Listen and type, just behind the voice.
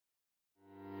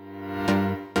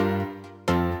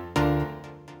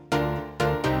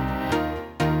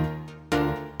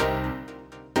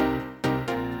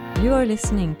You are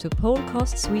listening to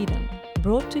Polecast Sweden,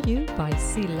 brought to you by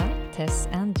Silla, Tess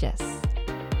and Jess.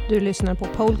 Du lyssnar på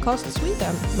Polecast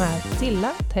Sweden med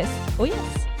Silla, Tess och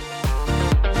Jess.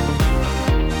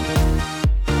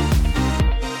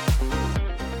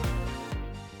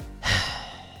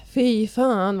 Fy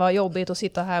fan vad jobbigt att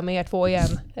sitta här med er två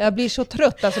igen. Jag blir så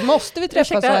trött, alltså måste vi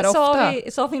träffas så här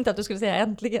ofta? Sa vi inte att du skulle säga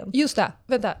äntligen? Just det,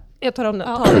 vänta. Jag tar om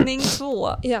den. Tagning 2,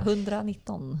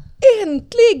 119.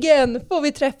 Äntligen får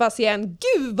vi träffas igen.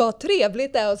 Gud vad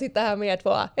trevligt det är att sitta här med er två.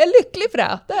 Jag är lycklig för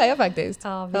det. Det är jag faktiskt.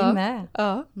 Ja, vi är med.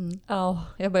 Ja. Ja,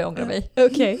 jag börjar ångra mig.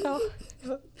 Okej. Ja.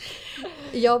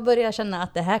 Jag börjar känna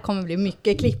att det här kommer bli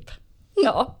mycket klipp.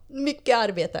 Ja. Mycket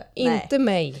arbete. Inte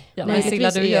mig. Ja, men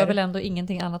Silla, du gör väl ändå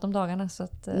ingenting annat om dagarna? Så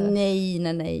att,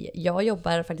 Nej. Jag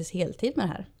jobbar faktiskt heltid med det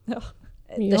här. Ja.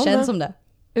 Det känns som det.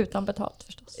 Utan betalt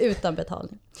förstås. Utan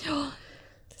betalning. Ja.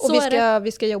 Och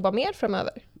vi ska jobba mer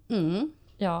framöver. Mm.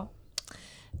 Ja.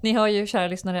 Ni hör ju, kära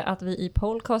lyssnare, att vi i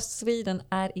Polecast Sweden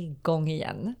är igång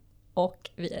igen. Och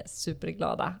vi är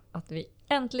superglada att vi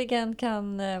äntligen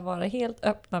kan vara helt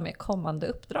öppna med kommande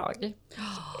uppdrag.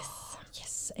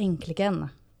 Yes, äntligen.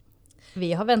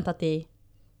 Vi har väntat i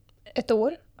 1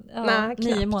 år? Ja, Nej,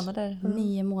 9 månader.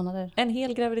 9 månader. En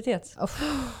hel graviditet.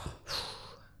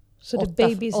 Så det är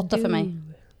babies 8 för mig.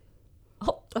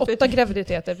 8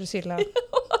 graviditeter, Priscilla.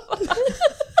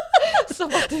 Som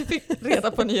att du fick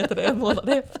reda på nyheter en månad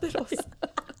efter oss.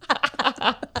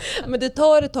 Men det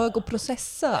tar ett tag att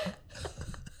processa.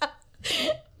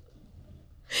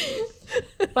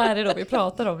 Vad är det då vi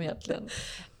pratar om egentligen?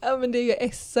 Ja, men det är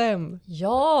ju SM.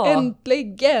 Ja!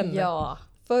 Äntligen! Ja.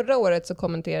 Förra året så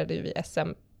kommenterade vi SM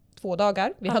 2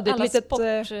 dagar. Vi hade alla ett litet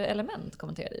sportelement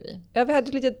kommenterade vi. Ja, vi hade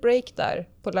ett litet break där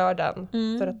på lördagen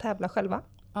för att tävla själva.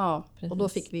 Ja, precis. och då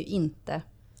fick vi ju inte...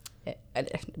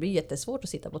 Eller, det blir jättesvårt att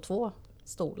sitta på 2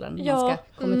 stolar när Ja. man ska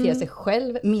kommentera sig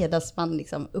själv medan man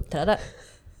liksom uppträder.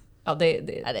 Ja, det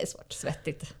är svårt.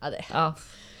 Svettigt. Ja, det. Ja.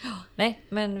 Nej,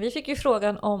 men vi fick ju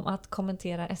frågan om att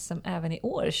kommentera SM även i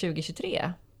år,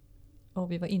 2023.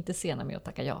 Och vi var inte sena med att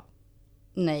tacka ja.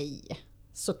 Nej,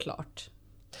 såklart.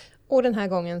 Och den här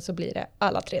gången så blir det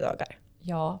alla 3 dagar.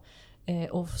 Ja,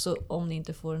 och så om ni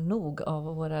inte får nog av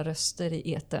våra röster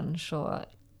i etern så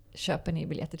köper ni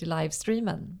biljetter till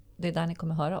livestreamen. Det är där ni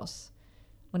kommer höra oss.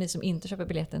 Och ni som inte köper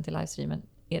biljetten till livestreamen,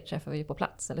 er träffar vi på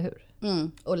plats, eller hur?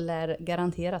 Mm. Och lär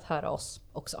garanterat höra oss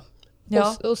också.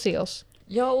 Ja. Och se oss.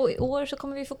 Ja, och i år så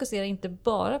kommer vi fokusera inte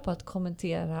bara på att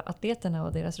kommentera atleterna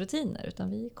och deras rutiner, utan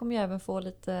vi kommer ju även få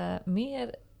lite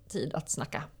mer tid att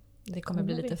snacka. Det kommer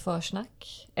bli lite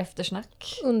försnack,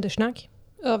 eftersnack, Undersnack,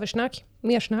 översnack,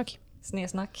 mersnack.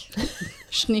 snesnack,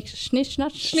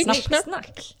 Snicksnack.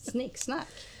 snicksnack.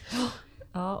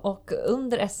 Ja, och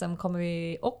under SM kommer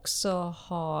vi också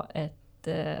ha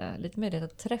lite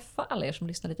möjlighet att träffa alla er som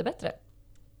lyssnar lite bättre.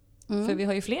 För vi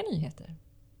har ju fler nyheter.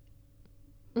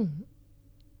 Mm.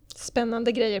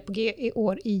 Spännande grejer på G i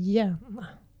år igen.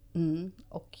 Mm.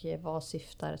 Och vad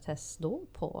syftar Tess då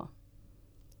på?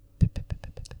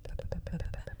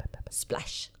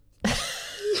 Splash.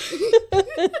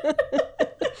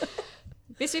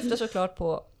 Vi syftar såklart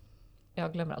på,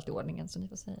 jag glömmer alltid ordningen så ni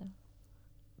får säga.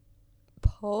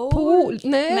 Pool.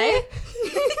 Nej.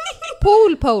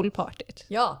 Pool-partyt.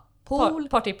 Ja. Pool.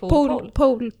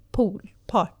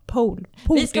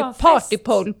 Vi ska ha en fest.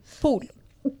 Pool.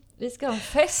 Vi ska ha en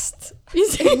fest.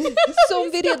 Som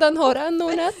vi redan har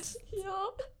anordnat.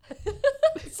 Ja.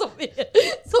 Som vi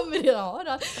redan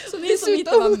har. Så ni som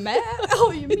inte var med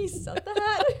har ju missat det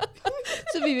här.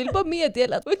 Så vi vill bara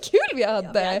meddela att vad kul vi hade.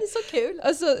 Ja, det är så kul.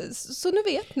 Alltså, så nu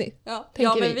vet ni.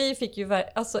 Ja, Men vi fick ju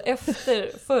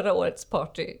efter förra årets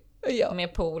party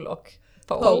med pool och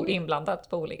pool inblandat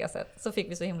på olika sätt, så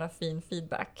fick vi så himla fin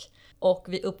feedback. Och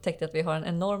vi upptäckte att vi har en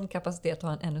enorm kapacitet att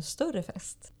ha en ännu större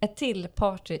fest. Ett till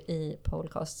party i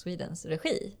Polecast Swedens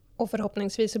regi. Och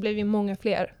förhoppningsvis så blir vi många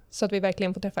fler. Så att vi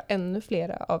verkligen får träffa ännu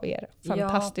flera av er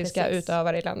fantastiska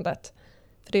utövare i landet.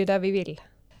 För det är där vi vill.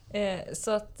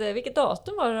 Så att, vilket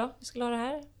datum var det då? Vi skulle ha det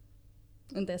här?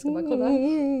 Jag ska bara kolla.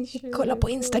 Kolla på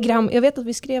Instagram. Jag vet att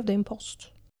vi skrev det i en post.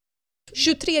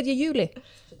 23 juli.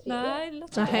 Nej,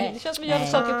 det känns som vi gör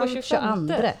saker på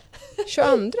 25.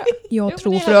 22. Jag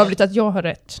tror ni för har övrigt att jag har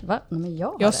rätt. Va? Nej, men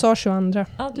Jag sa 22.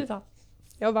 Ja, du vann.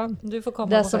 Jag vann. Du får komma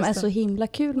Det på som är festen. så himla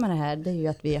kul med det här, det är ju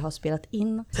att vi har spelat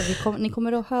in. Så ni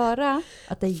kommer att höra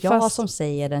att det är jag som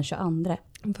säger den 22.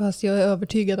 Fast jag är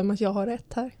övertygad om att jag har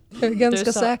rätt här. Jag är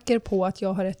ganska säker på att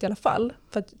jag har rätt i alla fall.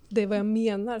 För att det är vad jag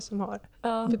menar som har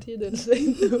betydelse.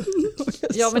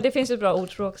 Ja, men det finns ju ett bra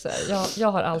ordspråk så här.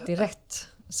 Jag har alltid rätt.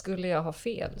 Skulle jag ha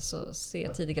fel så se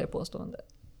tidigare påstående.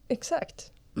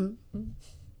 Exakt.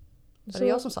 Var det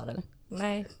jag som sa det eller?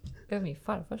 Nej, det var min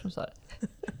farfar som sa det.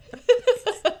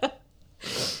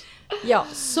 Ja,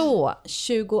 så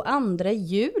 22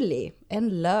 juli,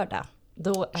 en lördag.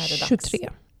 Då är det dags. 23.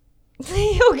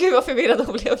 Nej, gud vad förvirrad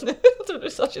hon blev nu. Jag trodde du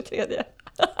sa 23.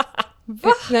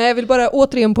 Va? Nej, jag vill bara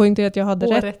återigen poängtera att jag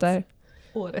hade rätt där.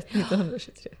 Året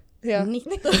 1923. Ja.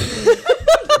 1900.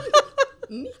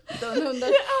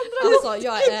 Alltså,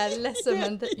 jag är ledsen,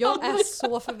 men jag är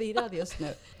så förvirrad just nu.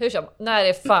 Hur som, när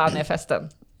är fan är festen?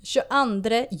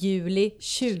 22 juli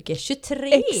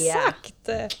 2023. Exakt!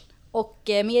 Och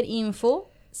mer info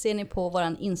ser ni på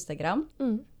våran Instagram.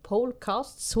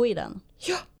 Polecast Sweden.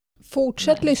 Ja.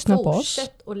 Fortsätt lyssna på oss.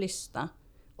 Fortsätt att lyssna.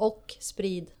 Och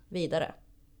sprid vidare.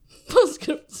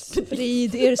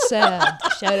 Sprid er säd,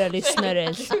 kära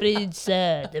lyssnare. Sprid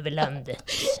säd över landet.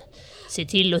 Se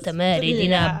till att ta med dig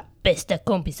dina bästa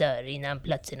kompisar innan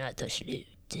platserna tar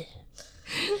slut.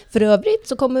 För övrigt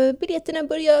så kommer biljetterna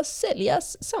börja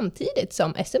säljas samtidigt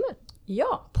som SM.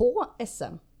 Ja, på SM.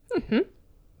 Mm-hmm.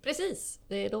 Precis,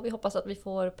 det är då vi hoppas att vi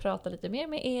får prata lite mer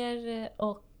med er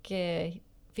och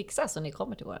fixa så ni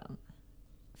kommer till våran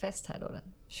fest här då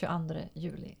den 22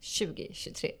 juli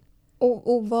 2023.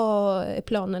 Och vad är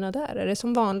planerna där? Är det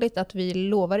som vanligt att vi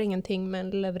lovar ingenting men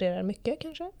levererar mycket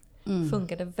kanske?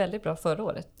 Funkade väldigt bra förra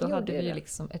året. Då Jo, hade det är vi ju det.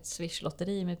 liksom ett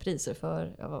Swish-lotteri med priser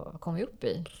för, vad kom vi upp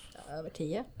i? Över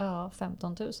 10. Ja,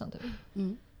 15 000 typ.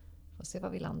 Mm. Får se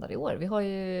vad vi landar i år. Vi har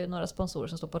ju några sponsorer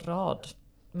som står på rad.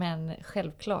 Men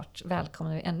självklart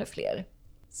välkomnar vi ännu fler.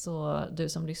 Så du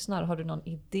som lyssnar, har du någon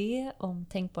idé om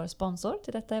tänkbar sponsor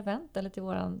till detta event eller till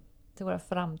våra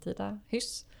framtida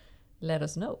hyss? Let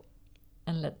us know.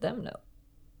 And let them know.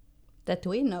 That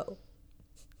we know.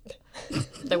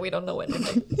 That we don't know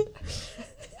anything.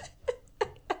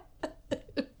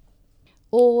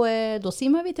 Och då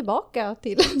simmar vi tillbaka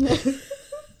till...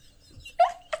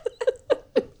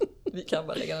 Vi kan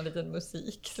bara lägga en liten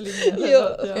musikslinga.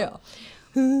 Ja.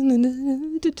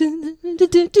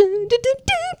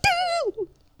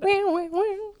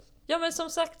 Ja, men som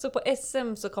sagt så på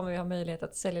SM så kommer vi ha möjlighet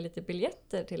att sälja lite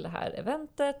biljetter till det här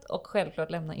eventet och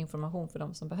självklart lämna information för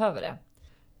de som behöver det.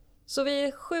 Så vi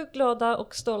är sjukt glada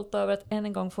och stolta över att än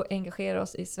en gång få engagera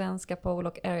oss i Svenska Pole-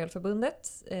 och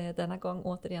Aerialförbundet. Denna gång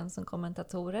återigen som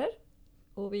kommentatorer.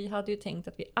 Och vi hade ju tänkt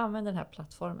att vi använder den här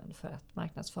plattformen för att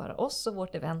marknadsföra oss och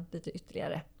vårt event lite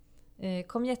ytterligare.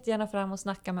 Kom jättegärna fram och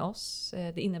snacka med oss.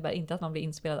 Det innebär inte att man blir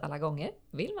inspelad alla gånger.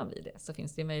 Vill man bli det så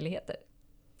finns det ju möjligheter.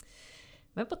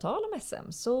 Men på tal om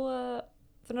SM så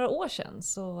för några år sedan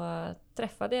så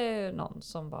träffade jag någon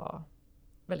som var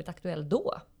väldigt aktuell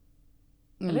då.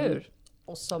 Eller hur?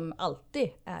 Och som alltid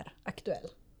är aktuell.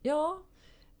 Ja,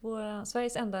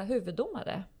 Sveriges enda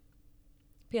huvuddomare,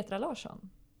 Petra Larsson.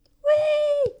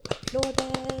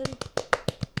 Applåder!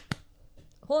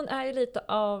 Hon är ju lite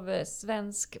av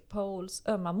svensk poles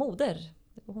ömma moder.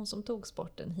 Det var hon som tog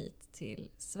sporten hit till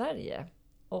Sverige.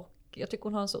 Och jag tycker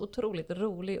hon har en så otroligt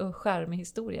rolig och charmig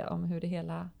historia om hur det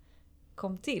hela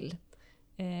kom till.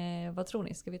 Vad tror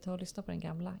ni? Ska vi ta och lyssna på den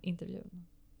gamla intervjun?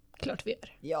 Klart vi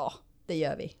gör. Ja, det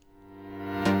gör vi.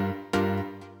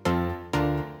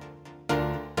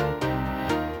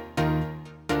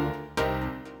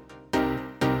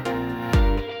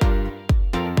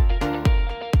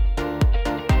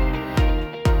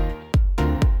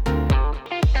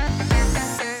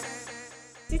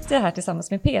 Sitter jag här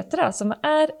tillsammans med Petra som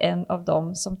är en av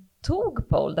dem som tog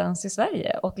pole dance i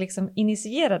Sverige och liksom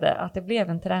initierade att det blev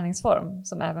en träningsform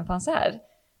som även fanns här.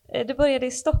 Du började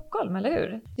i Stockholm, eller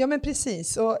hur? Ja, men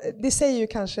precis. Och det säger ju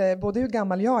kanske både hur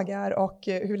gammal jag är och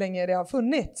hur länge det har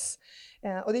funnits.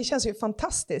 Och det känns ju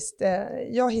fantastiskt.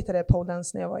 Jag hittade pole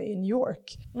dance när jag var i New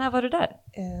York. När var du där?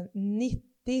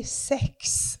 96.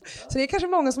 Så det är kanske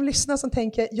många som lyssnar som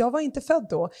tänker, jag var inte född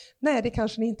då. Nej, det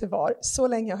kanske ni inte var. Så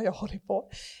länge har jag hållit på.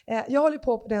 Jag håller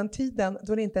på den tiden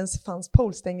då det inte ens fanns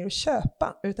polestänger att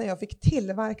köpa. Utan jag fick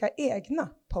tillverka egna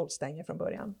polestänger från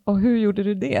början. Och hur gjorde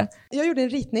du det? Jag gjorde en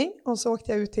ritning och så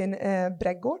åkte jag ut till en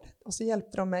brädgård. Och så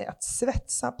hjälpte de mig att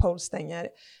svetsa polestänger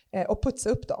och putsa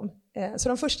upp dem. Så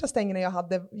de första stängerna jag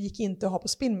hade gick inte att ha på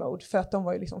spin mode för att de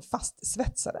var ju liksom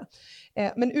fastsvetsade.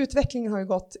 Men utvecklingen har ju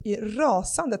gått i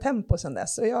rasande tempo sedan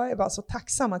dess och jag är bara så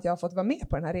tacksam att jag har fått vara med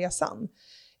på den här resan.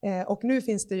 Och nu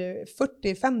finns det ju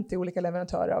 40-50 olika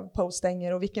leverantörer av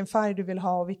polestänger och vilken färg du vill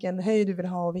ha och vilken höjd du vill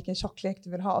ha och vilken tjocklek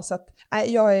du vill ha. Så att,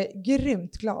 jag är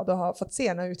grymt glad att ha fått se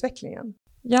den här utvecklingen.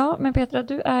 Ja, men Petra,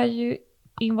 du är ju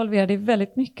involverad i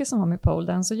väldigt mycket som har med pole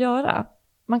dance att göra.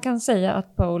 Man kan säga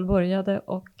att pole började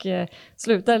och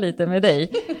slutar lite med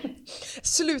dig.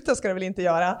 Sluta ska det väl inte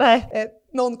göra. Nej.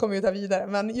 Någon kommer ju ta vidare,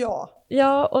 men ja.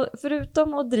 Ja, och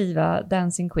förutom att driva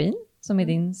Dancing Queen, som är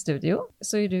din studio,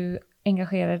 så är du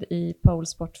engagerad i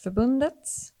Polesportförbundet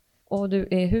och du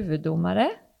är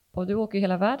huvuddomare. Och du åker ju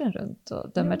hela världen runt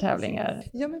och dömer tävlingar.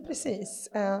 Ja, men precis.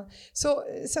 Så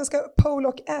Svenska Pole-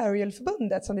 och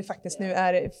Aerialförbundet, som det faktiskt nu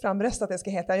är framröstat det ska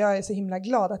heta. Jag är så himla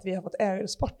glad att vi har fått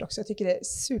aerialsport också. Jag tycker det är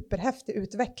superhäftig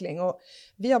utveckling. Och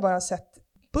vi har bara sett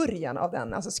början av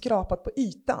den, alltså skrapat på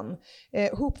ytan.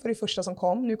 Hoop var det första som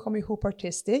kom, nu kommer ju Hoop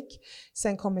Artistic,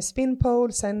 sen kommer Spin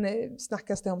Pole, sen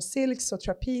snackas det om silks och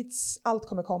trapez, allt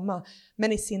kommer komma,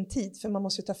 men i sin tid, för man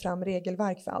måste ju ta fram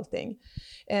regelverk för allting.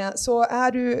 Så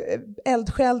är du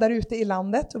eldsjäl där ute i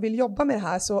landet och vill jobba med det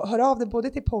här, så hör av dig både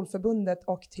till Poleförbundet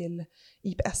och till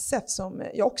IPSF som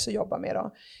jag också jobbar med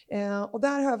då. Och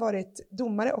där har jag varit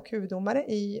domare och huvuddomare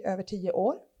i över 10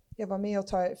 år. Jag var med och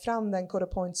tar fram den Code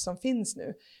of Points som finns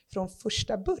nu från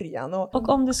första början. Och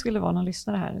om det skulle vara någon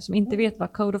lyssnare här som inte vet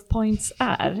vad Code of Points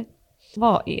är,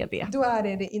 vad är det? Då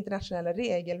är det internationella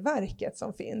regelverket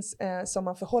som finns som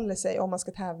man förhåller sig om man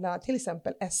ska tävla till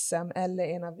exempel SM eller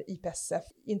en av IPSF,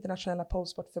 Internationella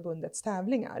Polesportförbundets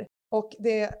tävlingar. Och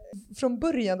från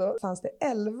början då fanns det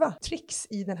 11 tricks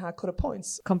i den här Code of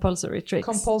Points. Compulsory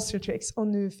tricks. Och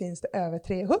nu finns det över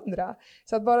 300.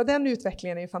 Så att bara den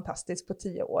utvecklingen är ju fantastisk på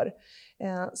 10 år.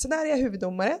 Så där är jag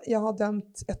huvuddomare. Jag har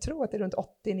dömt, jag tror att det är runt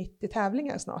 80-90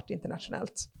 tävlingar snart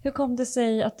internationellt. Hur kom det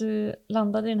sig att du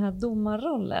landade i den här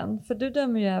domarrollen? För du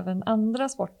dömer ju även andra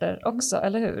sporter också,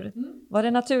 eller hur? Var det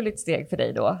ett naturligt steg för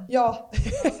dig då? Ja,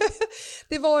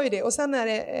 det var ju det. Och sen är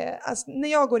det, alltså,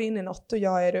 när jag går in i något, då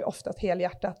gör jag det ofta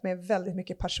helhjärtat med väldigt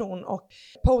mycket passion. Och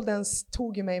pole dance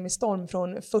tog ju mig med storm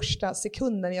från första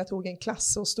sekunden. Jag tog en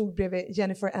klass och stod bredvid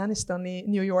Jennifer Aniston i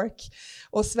New York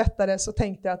och svettades och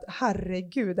tänkte att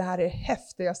herregud, det här är det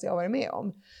häftigaste jag varit med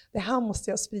om. Det här måste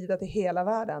jag sprida till hela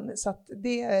världen. Så att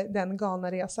det är den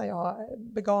galna resa jag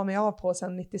begav mig av på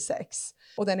sedan 96.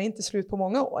 Och den är inte slut på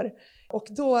många år. Och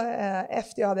då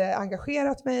efter jag hade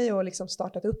engagerat mig och liksom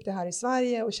startat upp det här i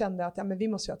Sverige och kände att men vi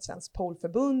måste ha ett svenskt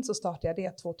poleförbund, så startade jag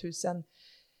det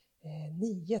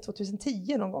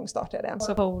 2010 någon gång startade jag det.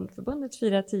 Så Poleförbundet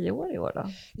firar 10 år i år då?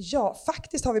 Ja,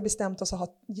 faktiskt har vi bestämt oss att ha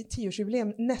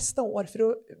 10-årsjubileum nästa år, för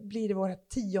då blir det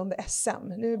vårt 10:e SM.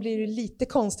 Nu blir det lite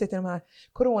konstigt i de här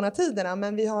coronatiderna,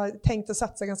 men vi har tänkt att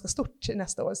satsa ganska stort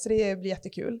nästa år, så det blir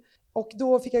jättekul. Och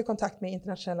då fick jag kontakt med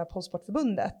Internationella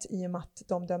Polesportförbundet i och med att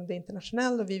de dömde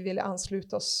internationellt och vi ville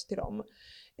ansluta oss till dem.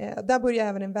 Där började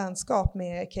även en vänskap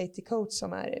med Katie Coates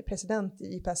som är president i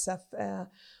IPSF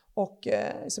och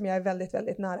som jag är väldigt,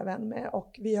 väldigt nära vän med.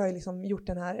 Och vi har ju liksom gjort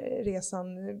den här resan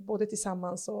både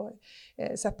tillsammans och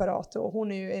separat. Och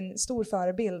hon är ju en stor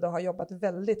förebild och har jobbat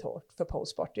väldigt hårt för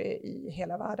polesport i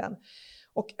hela världen.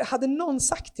 Och hade någon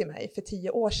sagt till mig för 10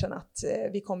 år sedan att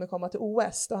vi kommer komma till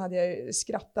OS, då hade jag ju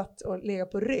skrattat och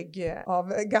legat på rygg av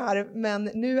garv. Men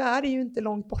nu är det ju inte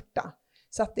långt borta.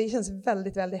 Så att det känns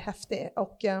väldigt, väldigt häftigt.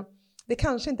 Och det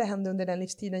kanske inte händer under den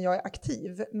livstiden jag är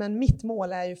aktiv. Men mitt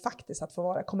mål är ju faktiskt att få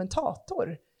vara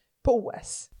kommentator på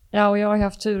OS. Ja, och jag har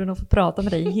haft turen att få prata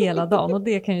med dig hela dagen. Och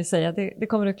det kan jag säga, det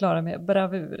kommer du klara med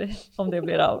bravur om det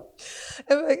blir av.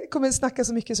 Jag kommer snacka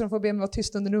så mycket så de får be mig vara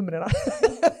tyst under numren.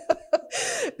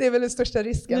 Det är väl den största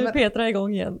risken. Nu är Petra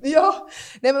igång igen. Ja,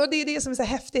 nej, men det är det som är så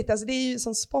häftigt. Alltså, det är ju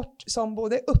som sport som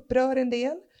både upprör en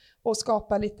del och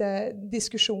skapar lite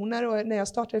diskussioner. Och när jag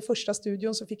startade första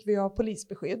studion så fick vi ha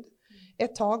polisbeskydd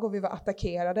ett tag och vi var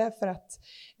attackerade för att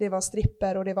det var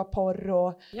stripper och det var porr.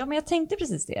 Och... Ja, men jag tänkte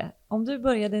precis det. Om du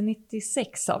började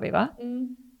 96 sa vi, va?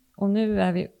 Och nu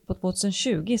är vi på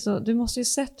 2020, så du måste ju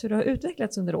sett hur det har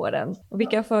utvecklats under åren. Och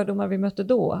vilka fördomar vi mötte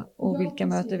då och vilka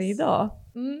möter vi idag.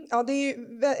 Ja, det är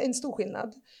ju en stor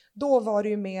skillnad. Då var det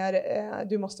ju mer,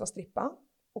 du måste vara strippa.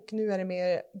 Och nu är det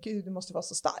mer, gud du måste vara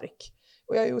så stark.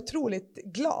 Och jag är otroligt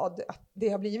glad att det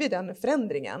har blivit den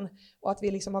förändringen. Och att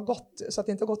vi liksom har gått, så att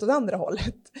det inte har gått åt andra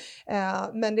hållet.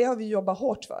 Men det har vi jobbat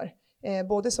hårt för.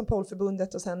 Både som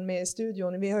Poleförbundet och sen med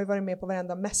studion. Vi har ju varit med på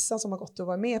varenda mässa som har gått att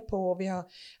vara med på. Och vi har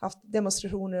haft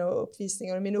demonstrationer och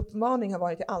uppvisningar. Och min uppmaning har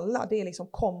varit till alla, det är liksom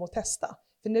kom och testa.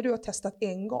 För när du har testat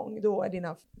en gång, då är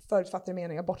dina förutfattade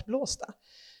meningar bortblåsta.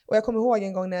 Och jag kommer ihåg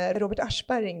en gång när Robert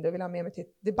Aschberg ringde och ville ha med mig till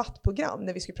ett debattprogram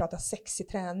där vi skulle prata sexig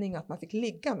träning, att man fick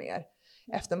ligga mer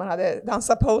efter man hade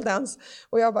dansat pole dance.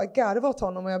 Och jag bara garvade åt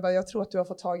honom och jag tror att du har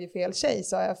fått tag i fel tjej,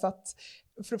 sa jag. För att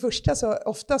för det första så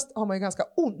oftast har man ju ganska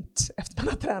ont efter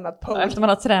man har tränat pole. Efter man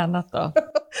har tränat då?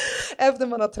 Efter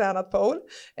man har tränat pole.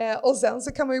 Och sen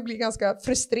så kan man ju bli ganska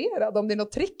frustrerad om det är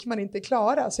något trick man inte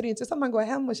klarar. Så det är inte så att man går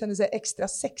hem och känner sig extra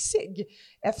sexig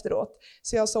efteråt.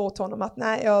 Så jag sa åt honom att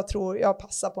nej, jag tror jag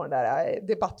passar på den där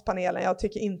debattpanelen. Jag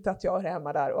tycker inte att jag hör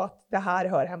hemma där och att det här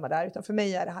hör hemma där. Utan för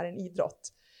mig är det här en idrott.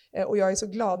 Och jag är så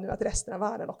glad nu att resten av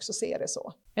världen också ser det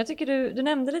så. Jag tycker du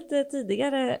nämnde lite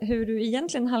tidigare hur du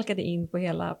egentligen halkade in på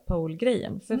hela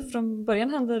pole-grejen. För från början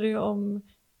handlade det ju om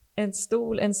en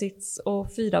stol, en sits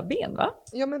och 4 ben, va?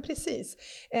 Ja, men precis.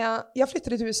 Jag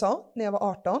flyttade till USA när jag var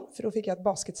 18, för då fick jag ett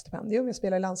basketstipendium. Jag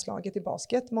spelade i landslaget i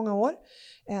basket många år.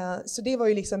 Så det var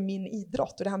ju liksom min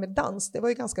idrott. Och det här med dans, det var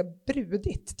ju ganska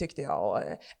brudigt tyckte jag. Och,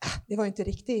 det var ju inte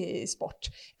riktig sport.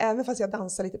 Även fast jag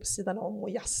dansade lite på sidan om och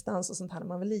jazzdans och sånt här när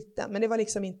man var liten. Men det var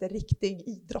liksom inte riktig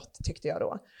idrott tyckte jag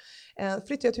då.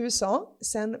 Flyttade jag till USA,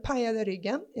 sen pajade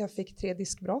ryggen. Jag fick 3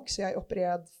 diskbråck så jag är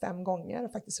opererad 5 gånger. Jag har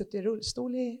faktiskt suttit i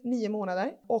rullstol i 9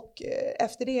 månader. Och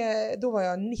efter det, då var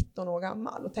jag 19 år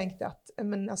gammal och tänkte att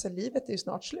men alltså, livet är ju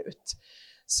snart slut.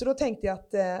 Så då tänkte jag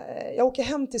att jag åker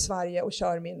hem till Sverige och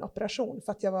kör min operation.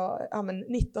 För att jag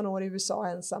var 19 år i USA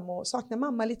ensam och saknade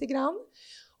mamma lite grann.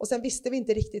 Och sen visste vi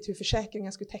inte riktigt hur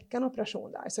försäkringen skulle täcka en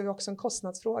operation där. Så det var också en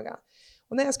kostnadsfråga.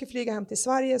 Och när jag skulle flyga hem till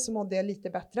Sverige så mådde jag lite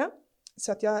bättre.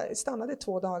 Så att jag stannade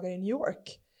 2 dagar i New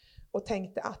York och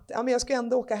tänkte att men jag ska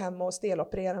ändå åka hem och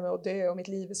steloperera mig och dö och mitt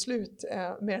liv är slut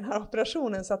med den här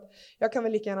operationen. Så att jag kan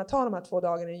väl lika gärna ta de här 2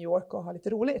 dagarna i New York och ha lite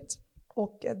roligt.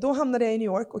 Och då hamnade jag i New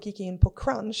York och gick in på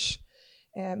Crunch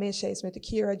med en tjej som heter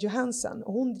Kira Johansson.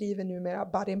 Och hon driver numera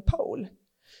Body and Pole.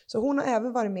 Så hon har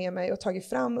även varit med mig och tagit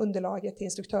fram underlaget till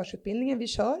instruktörsutbildningen vi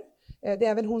kör. Det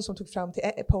är även hon som tog fram till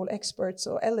Pole Experts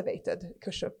och Elevated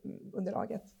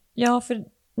kursunderlaget. Ja, för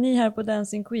ni här på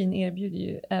Dancing Queen erbjuder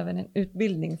ju även en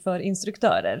utbildning för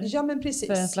instruktörer. Ja, men precis.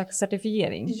 För en slags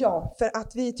certifiering. Ja, för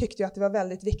att vi tyckte ju att det var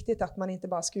väldigt viktigt att man inte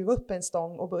bara skruvar upp en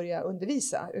stång och börjar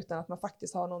undervisa, utan att man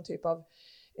faktiskt har någon typ av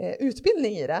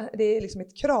utbildning i det. Det är liksom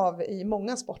ett krav i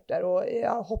många sporter och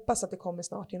jag hoppas att det kommer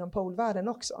snart inom polevärlden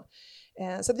också.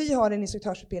 Så att vi har en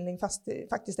instruktörsutbildning,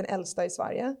 faktiskt den äldsta i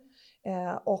Sverige,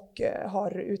 och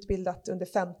har utbildat under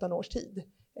 15 års tid.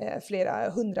 Flera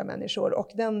 100 människor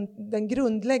och den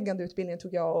grundläggande utbildningen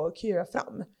tog jag och Kira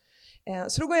fram.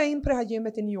 Så då går jag in på det här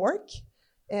gymmet i New York,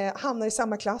 hamnar i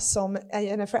samma klass som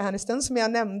Jennifer Aniston som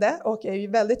jag nämnde och är ju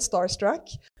väldigt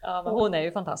starstruck. Ja, men hon är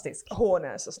ju fantastisk. Hon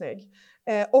är så snygg.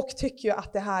 Och tycker ju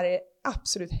att det här är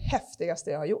absolut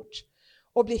häftigaste jag har gjort.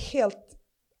 Och blir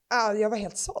jag var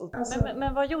helt såld.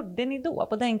 Men vad gjorde ni då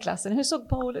på den klassen? Hur såg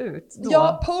pole ut då?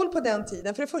 Ja, pole på den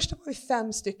tiden. För det första var vi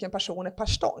 5 stycken personer per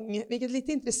stång. Vilket är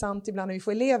lite intressant ibland när vi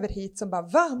får elever hit som bara,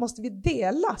 va? Måste vi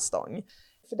dela stång?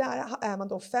 För där är man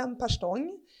då 5 per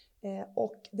stång.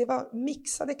 Och det var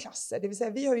mixade klasser, det vill säga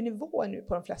vi har ju nivåer nu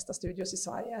på de flesta studios i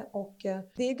Sverige och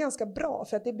det är ganska bra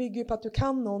för att det bygger på att du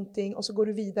kan någonting och så går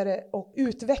du vidare och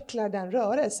utvecklar den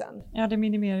rörelsen. Ja, det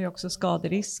minimerar ju också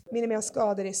skaderisk. Minimerar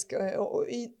skaderisk och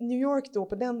i New York då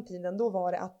på den tiden då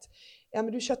var det att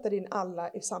men du köttade in alla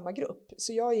i samma grupp.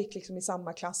 Så jag gick liksom i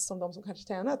samma klass som de som kanske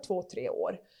tränade 2-3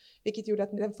 år. Vilket gjorde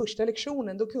att den första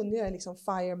lektionen då kunde jag liksom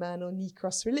fireman och knee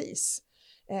cross release.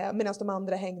 Medan de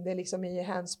andra hängde liksom i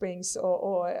handsprings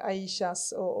och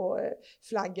Aishas och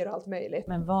flaggor och allt möjligt.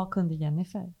 Men vad kunde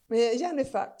Jennifer?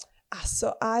 Jennifer, alltså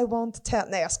I won't tell.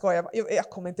 Nej jag skojar, jag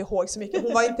kommer inte ihåg så mycket.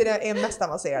 Hon var inte den mest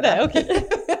avancerade. Nej, okay.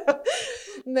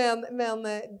 Men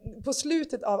på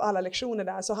slutet av alla lektioner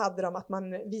där så hade de att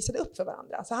man visade upp för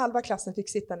varandra. Så halva klassen fick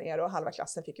sitta ner och halva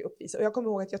klassen fick uppvisa. Och jag kommer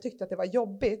ihåg att jag tyckte att det var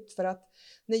jobbigt för att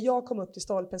när jag kom upp till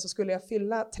stolpen så skulle jag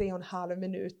fylla 3,5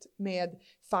 minut med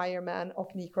fireman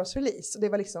och knee cross release. Och det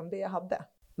var liksom det jag hade.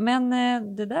 Men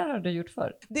det där har du gjort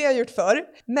förr. Det har jag gjort förr.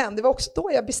 Men det var också då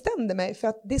jag bestämde mig för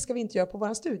att det ska vi inte göra på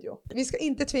våran studio. Vi ska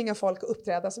inte tvinga folk att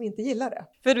uppträda som inte gillar det.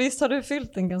 För visst har du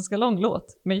fyllt en ganska lång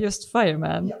låt med just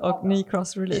fireman och knee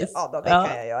cross release. Ja, det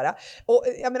kan jag göra. Och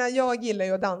jag menar, jag gillar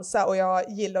ju att dansa och jag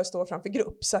gillar att stå framför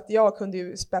grupp. Så att jag kunde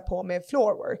ju spä på med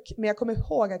floorwork. Men jag kommer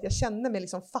ihåg att jag kände mig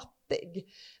liksom fattig.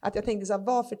 Att jag tänkte så här,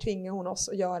 varför tvingar hon oss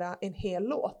att göra en hel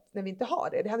låt när vi inte har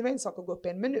det? Det hade varit en sak att gå upp i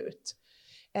 1 minut.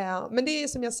 Men det är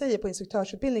som jag säger på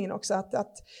instruktörsutbildningen också,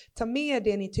 att ta med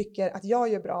det ni tycker att jag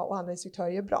gör bra och andra instruktörer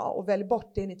gör bra och välj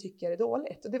bort det ni tycker är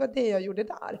dåligt. Och det var det jag gjorde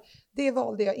där. Det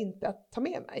valde jag inte att ta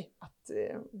med mig.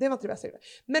 Det var inte det bästa jag gjorde.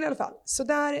 Men i alla fall, så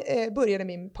där började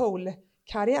min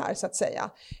pole-karriär så att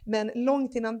säga. Men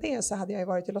långt innan det så hade jag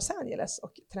varit i Los Angeles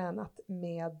och tränat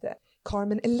med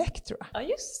Carmen Electra. Ja,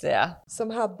 just det. Som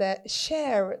hade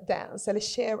chair dance eller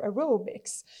chair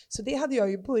aerobics. Så det hade jag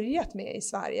ju börjat med i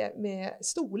Sverige med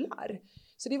stolar.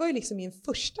 Så det var ju liksom min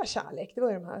första kärlek. Det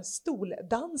var ju de här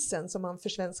stoldansen som man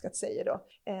försvenskat säger då.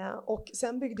 Och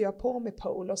sen byggde jag på med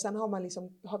pole och sen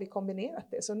har vi kombinerat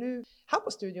det. Så nu här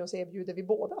på studion så erbjuder vi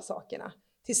båda sakerna.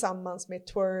 Tillsammans med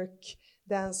twerk,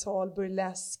 dancehall,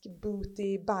 burlesk,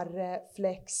 booty, barre,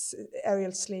 flex,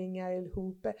 aerial sling, aerial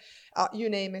hoop. You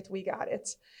name it, we got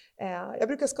it. Jag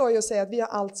brukar skoja och säga att vi har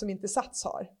allt som inte Sats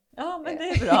har. Ja, men det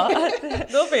är bra.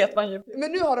 Då vet man ju.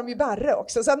 Men nu har de ju Barre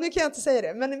också, så nu kan jag inte säga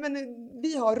det. Men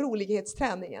vi har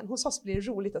rolighetsträningen. Hos oss blir det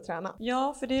roligt att träna.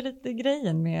 Ja, för det är lite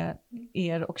grejen med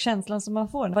er och känslan som man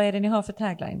får. Vad är det ni har för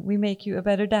tagline? We make you a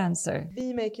better dancer.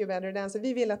 We make you a better dancer.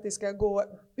 Vi vill att det ska gå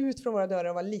ut från våra dörrar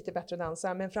och vara lite bättre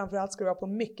dansare. Men framförallt ska du vara på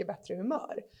mycket bättre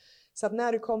humör. Så att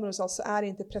när du kommer hos oss så är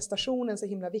inte prestationen så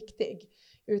himla viktig.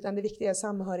 Utan det viktiga är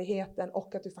samhörigheten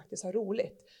och att du faktiskt har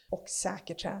roligt. Och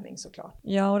säker träning såklart.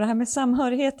 Ja, och det här med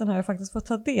samhörigheten har jag faktiskt fått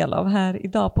ta del av här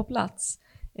idag på plats.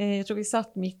 Jag tror vi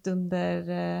satt mitt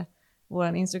under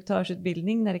vår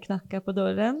instruktörsutbildning när det knackar på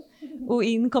dörren. Och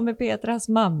in kommer Petras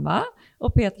mamma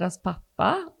och Petras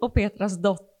pappa och Petras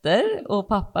dotter. Och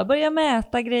pappa börjar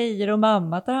mäta grejer och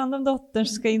mamma tar hand om dottern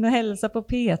som ska in och hälsa på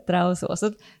Petra och så. Så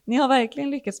att ni har verkligen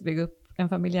lyckats bygga upp en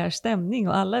familjär stämning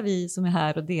och alla vi som är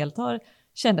här och deltar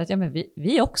kände att ja, men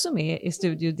vi är också med i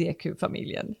Studio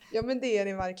DQ-familjen. Ja, men det är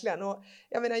det verkligen. Och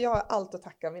jag menar, jag har allt att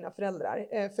tacka mina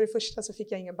föräldrar. För det första så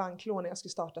fick jag inga banklån när jag skulle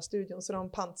starta studion, så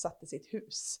de pantsatte sitt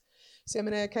hus. Så jag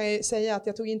menar, jag kan ju säga att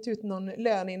jag tog inte ut någon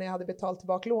lön innan jag hade betalt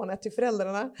tillbaka lånet till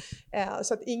föräldrarna.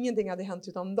 Så att ingenting hade hänt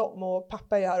utan dem. Och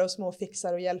pappa är här och små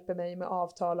fixar och hjälper mig med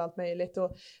avtal och allt möjligt.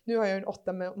 Och nu har jag en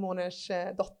 8 månaders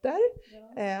dotter.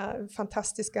 Ja.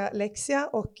 Fantastiska Lexia.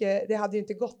 Och det hade ju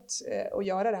inte gått att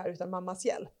göra det här utan mammas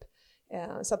hjälp.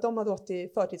 Så att de hade gått i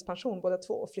förtidspension båda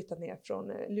två och flyttat ner från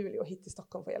Luleå hit till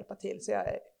Stockholm för att hjälpa till. Så jag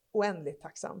är oändligt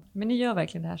tacksam. Men ni gör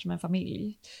verkligen det här som en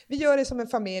familj? Vi gör det som en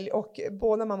familj och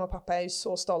båda mamma och pappa är ju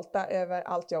så stolta över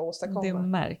allt jag åstadkommer. Det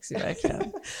märks ju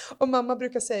verkligen. Och mamma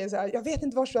brukar säga så här: jag vet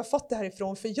inte var du har fått det här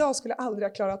ifrån för jag skulle aldrig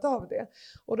ha klarat av det.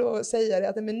 Och då säger jag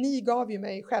att men ni gav ju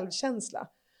mig självkänsla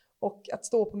och att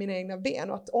stå på mina egna ben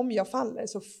och att om jag faller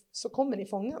så kommer ni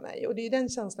fånga mig. Och det är den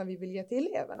känslan vi vill ge till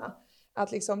eleverna.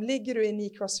 Att liksom, ligger du i en knee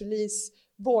cross release,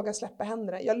 våga släppa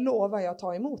händerna. Jag lovar jag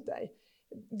tar emot dig.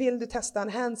 Vill du testa en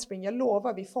handspring? Jag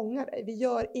lovar vi fångar dig. Vi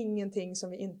gör ingenting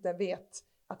som vi inte vet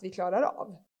att vi klarar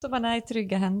av. Så man är i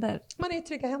trygga händer? Man är i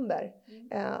trygga händer.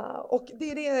 Och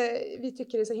det är det vi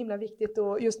tycker är så himla viktigt.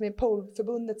 Och just med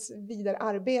Poleförbundets vidare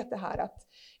arbete här. Att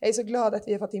jag är så glad att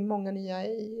vi har fått in många nya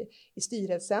i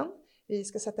styrelsen. Vi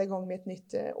ska sätta igång med ett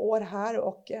nytt år här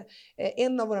och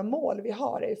en av våra mål vi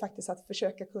har är ju faktiskt att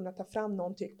försöka kunna ta fram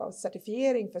någon typ av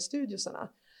certifiering för studiosarna.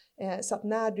 Så att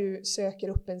när du söker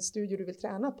upp en studio du vill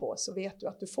träna på så vet du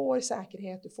att du får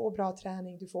säkerhet, du får bra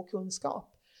träning, du får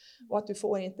kunskap. Och att du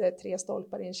får inte 3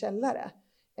 stolpar i en källare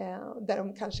där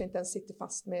de kanske inte ens sitter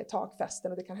fast med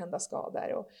takfästen och det kan hända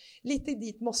skador. Och lite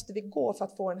dit måste vi gå för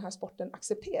att få den här sporten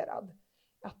accepterad.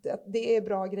 Att det är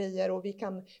bra grejer och vi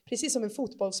kan, precis som en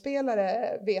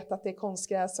fotbollsspelare vet att det är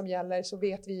konstgräs som gäller så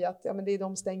vet vi att ja, men det är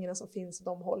de stängerna som finns och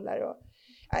de håller. Och,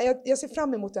 jag ser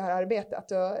fram emot det här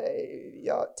arbetet.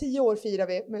 10 år firar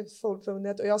vi med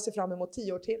Folkförbundet och jag ser fram emot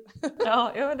 10 år till.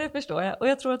 Ja, det förstår jag. Och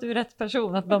jag tror att du är rätt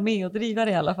person att vara med och driva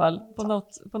det i alla fall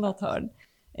på något hörn.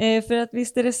 För att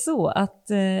visst är det så att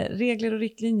regler och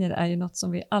riktlinjer är ju något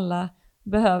som vi alla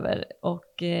behöver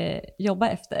och jobba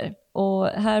efter. Och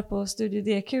här på Studio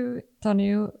DQ tar ni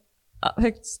ju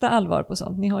högsta allvar på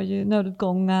sånt. Ni har ju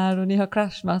nödutgångar och ni har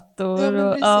crashmattor. Ja,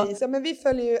 men precis. Ja, men vi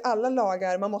följer ju alla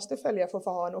lagar man måste följa för att få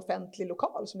ha en offentlig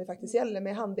lokal som det faktiskt gäller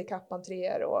med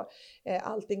handikappentréer och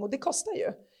allting. Och det kostar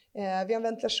ju. Vi har en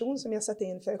ventilation som jag satt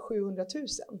in för 700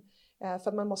 000. För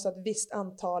att man måste ha ett visst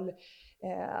antal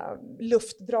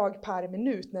luftdrag per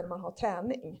minut när man har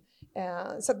träning.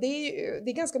 Så det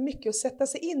är ganska mycket att sätta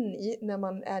sig in i när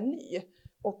man är ny.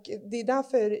 Och det är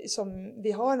därför som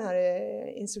vi har den här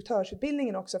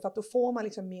instruktörsutbildningen också. För att då får man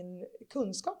liksom min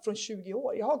kunskap från 20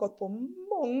 år. Jag har gått på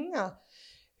många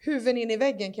huvuden in i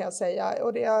väggen kan jag säga.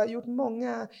 Och jag har gjort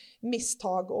många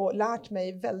misstag och lärt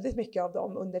mig väldigt mycket av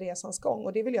dem under resans gång.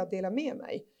 Och det vill jag dela med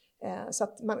mig. Så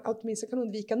att man åtminstone kan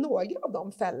undvika några av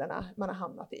de fällorna man har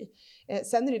hamnat i.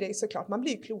 Sen är det såklart, man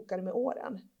blir klokare med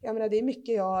åren. Jag menar, det är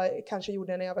mycket jag kanske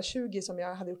gjorde när jag var 20 som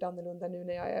jag hade gjort annorlunda nu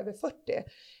när jag är över 40.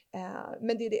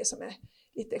 Men det är det som är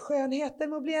lite skönheten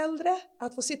med att bli äldre.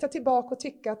 Att få sitta tillbaka och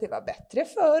tycka att det var bättre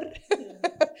förr.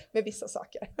 Med vissa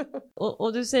saker.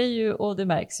 Och du säger ju, och det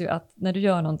märks ju att när du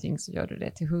gör någonting så gör du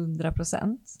det till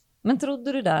 100%. Men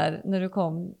trodde du där när du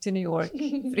kom till New York,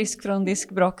 frisk från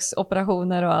diskbrocks,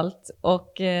 operationer och allt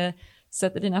och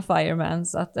sätter dina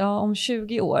firemans att om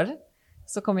 20 år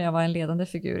så kommer jag vara en ledande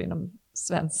figur inom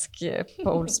svensk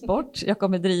polesport. Jag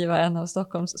kommer driva en av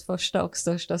Stockholms första och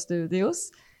största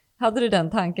studios. Hade du den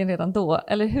tanken redan då?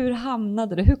 Eller hur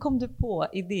hamnade du? Hur kom du på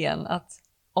idén att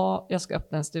jag ska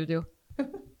öppna en studio?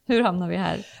 Hur hamnar vi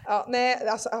här? Ja, nej,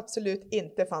 alltså absolut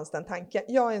inte fanns den tanken.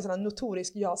 Jag är en sån här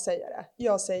notorisk ja-sägare.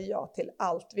 Jag säger ja till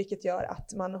allt, vilket gör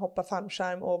att man hoppar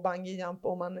fallskärm och bungee jump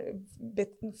och man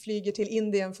flyger till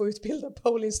Indien för att utbilda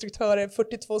poleinstruktörer,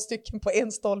 42 stycken på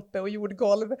en stolpe och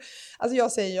jordgolv. Alltså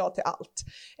jag säger ja till allt.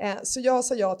 Så jag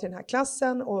sa ja till den här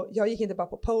klassen och jag gick inte bara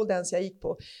på pole dance, jag gick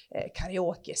på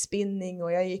karaoke, spinning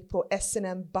och jag gick på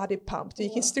S&M body pump. Det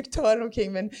gick instruktörer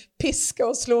omkring med en piska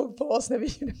och slog på oss när vi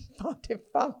gjorde body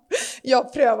pump.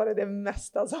 Jag prövade det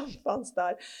mesta som fanns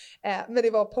där. Men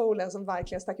det var polen som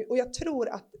verkligen stack ut. Och jag tror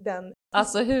att den...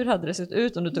 Alltså hur hade det sett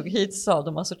ut om du tog hit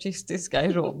sadomasochistiska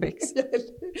aerobics?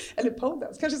 Eller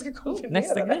polen, kanske ska kombinera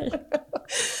nästa grej.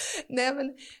 Nej,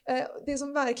 men det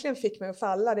som verkligen fick mig att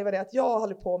falla, det var det att jag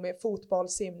håller på med fotboll,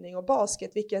 simning och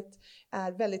basket, vilket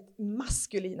är väldigt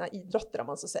maskulina idrotter om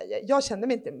man så säger. Jag kände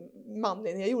mig inte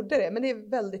manlig när jag gjorde det, men det är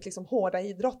väldigt liksom hårda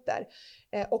idrotter.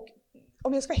 Och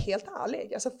om jag ska vara helt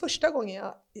ärlig, alltså första gången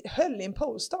jag höll i en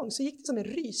pole-stång så gick det som en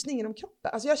rysning genom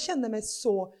kroppen. Alltså jag kände mig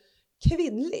så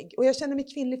kvinnlig, och jag kände mig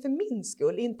kvinnlig för min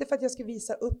skull, inte för att jag skulle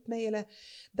visa upp mig eller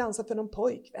dansa för någon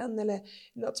pojkvän eller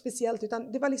något speciellt,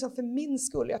 utan det var liksom för min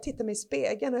skull. Jag tittade mig i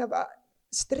spegeln och jag bara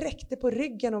sträckte på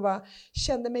ryggen och bara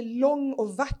kände mig lång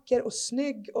och vacker och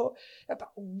snygg, och jag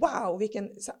bara wow,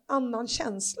 vilken så annan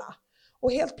känsla.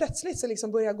 Och helt plötsligt så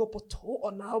liksom började jag gå på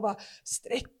tårna och bara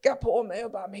sträcka på mig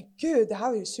och bara, men gud, det här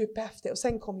var ju superhäftigt. Och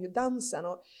sen kom ju dansen,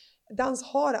 och dans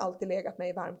har alltid legat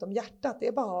mig varmt om hjärtat. Det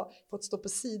är bara fått stå på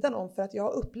sidan om för att jag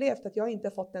har upplevt att jag inte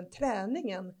har fått den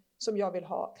träningen som jag vill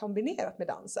ha kombinerat med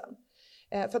dansen.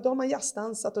 För då har man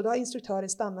jazzdansat och då har instruktören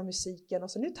stannat musiken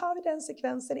och så nu tar vi den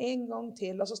sekvensen en gång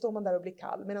till och så står man där och blir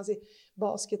kall. Medan i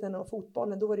basketen och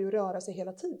fotbollen då var det ju röra sig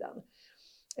hela tiden.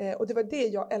 Och det var det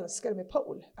jag älskade med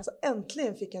pole. Alltså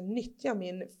äntligen fick jag nyttja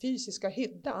min fysiska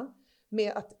hydda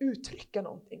med att uttrycka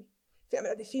någonting. För jag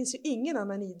menar, det finns ju ingen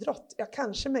annan idrott,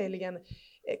 kanske möjligen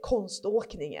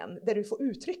konståkningen, där du får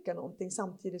uttrycka någonting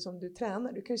samtidigt som du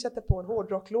tränar. Du kan ju sätta på en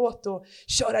hårdrocklåt och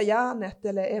köra järnet,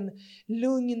 eller en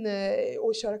lugn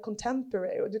och köra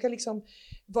contemporary. Och du kan liksom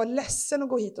vara ledsen och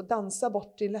gå hit och dansa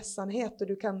bort din ledsenhet, och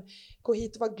du kan gå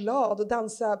hit och vara glad och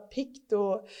dansa pikt.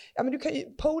 Och, ja, men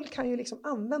pole kan ju liksom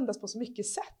användas på så mycket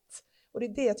sätt. Och det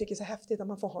är det jag tycker är så häftigt, att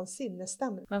man får ha en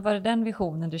sinnesstämning. Men var det den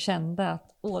visionen du kände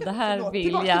att det här vill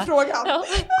tillbaka jag... till frågan. Ja,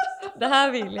 det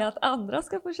här vill jag att andra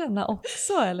ska få känna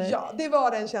också, eller? Ja, det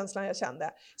var den känslan jag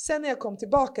kände. Sen när jag kom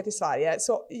tillbaka till Sverige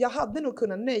så jag hade nog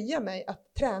kunnat nöja mig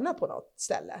att träna på något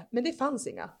ställe. Men det fanns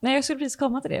inga. Nej, jag skulle precis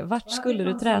komma till det. Vart skulle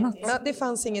du träna? Ja, det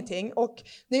fanns ingenting. Och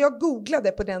när jag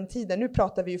googlade på den tiden, nu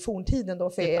pratar vi ju forntiden då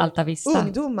för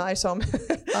ungdomar som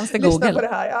lyssnar på det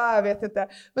här. Ja, jag vet inte.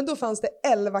 Men då fanns det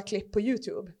 11 klipp på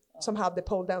YouTube som hade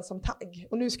pole dance som tagg.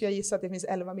 Och nu ska jag gissa att det finns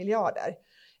 11 miljarder.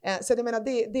 Så jag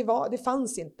menar, det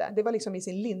fanns inte. Det var liksom i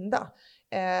sin linda.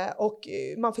 Och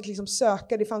man fick liksom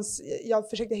söka. Jag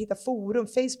försökte hitta forum.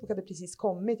 Facebook hade precis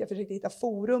kommit. Jag försökte hitta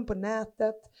forum på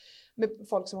nätet med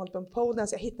folk som håller på med pole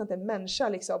dance. Jag hittade inte en människa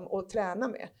liksom att träna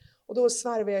med. Och då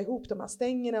svarvade jag ihop de här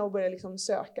stängerna och började liksom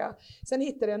söka. Sen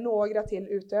hittade jag några till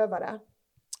utövare.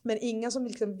 Men inga som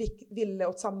liksom ville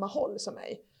åt samma håll som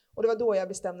mig. Och det var då jag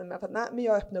bestämde mig för att men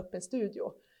jag öppnade upp en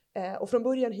studio. Och från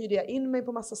början hyrde jag in mig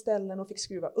på massa ställen och fick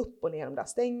skruva upp och ner de där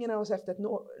stängerna. Och så efter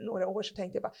några år så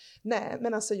tänkte jag bara, nej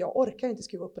men alltså jag orkar inte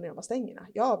skruva upp och ner de där stängerna.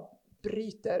 Jag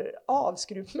bryter av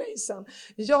skruvmejseln.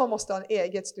 Jag måste ha en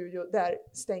eget studio där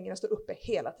stängerna står uppe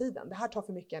hela tiden. Det här tar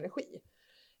för mycket energi.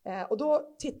 Och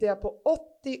då tittade jag på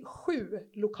 87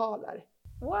 lokaler.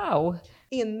 Wow!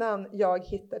 Innan jag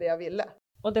hittade det jag ville.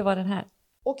 Och det var den här?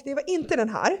 Och det var inte den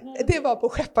här, det var på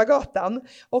Skeppargatan.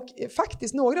 Och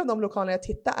faktiskt några av de lokalerna jag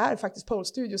tittade är faktiskt pole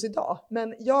studios idag.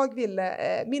 Men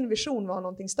min vision var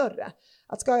någonting större.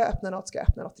 Att ska jag öppna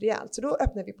något rejält. Så då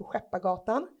öppnade vi på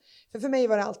Skeppargatan. För mig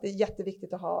var det alltid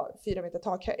jätteviktigt att ha 4 meter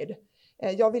takhöjd.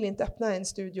 Jag ville inte öppna en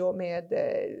studio med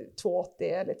 2,80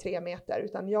 eller 3 meter.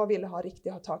 Utan jag ville ha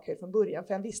riktig takhöjd från början.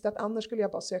 För jag visste att annars skulle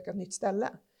jag bara söka ett nytt ställe.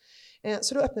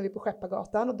 Så då öppnade vi på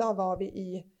Skeppargatan och där var vi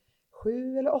i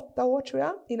 7 eller 8 år tror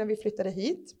jag, innan vi flyttade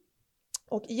hit.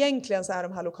 Och egentligen så är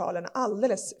de här lokalerna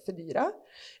alldeles för dyra.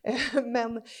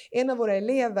 Men en av våra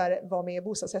elever var med i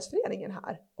bostadsrättsföreningen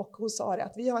här. Och hon sa det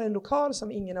att vi har en lokal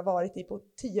som ingen har varit i på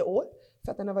 10 år.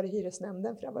 För att den har varit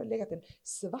hyresnämnden, för det har varit legat en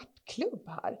svart klubb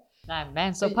här. Nej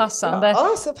men så passande. Ja,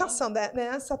 så passande.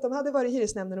 Nej, så att de hade varit i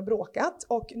hyresnämnden och bråkat.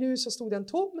 Och nu så stod den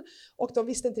tom. Och de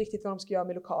visste inte riktigt vad de skulle göra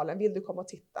med lokalen. Vill du komma och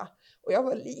titta? Och jag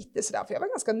var lite sådär, för jag var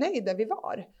ganska nöjd där vi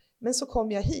var. Men så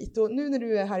kom jag hit och nu när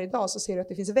du är här idag så ser du att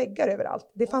det finns väggar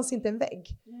överallt. Det fanns inte en vägg,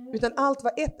 utan allt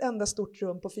var ett enda stort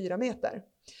rum på 4 meter.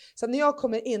 Så när jag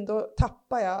kommer in då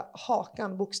tappar jag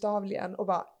hakan bokstavligen och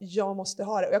bara, jag måste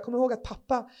ha det. Och jag kommer ihåg att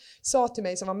pappa sa till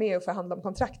mig som var med och förhandlade om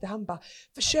kontraktet, han bara,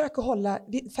 försök att hålla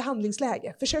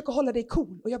förhandlingsläge, försök att hålla dig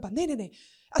cool. Och jag bara, nej.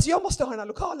 Alltså jag måste ha den här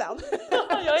lokalen.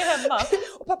 Jag är hemma.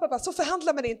 Och pappa bara, så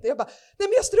förhandlar man inte. Jag bara, nej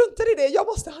men jag struntar i det, jag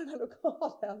måste ha den här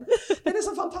lokalen. Den är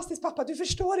så fantastisk pappa, du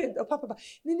förstår inte. Och pappa bara,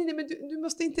 nej men du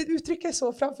måste inte uttrycka dig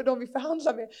så framför dem vi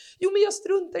förhandlar med. Jo men jag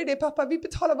struntar i det pappa, vi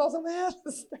betalar vad som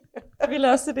helst. Vi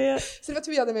löser det. Så det var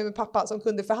tur jag hade med mig pappa som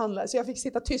kunde förhandla. Så jag fick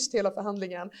sitta tyst hela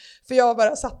förhandlingen. För jag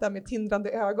bara satt där med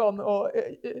tindrande ögon och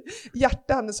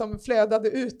hjärtan som flödade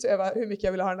ut över hur mycket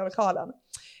jag ville ha den här lokalen.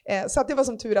 Så att det var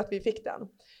som tur att vi fick den.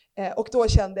 Och då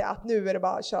kände jag att nu är det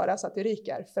bara att köra så att det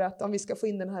ryker. För att om vi ska få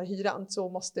in den här hyran så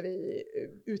måste vi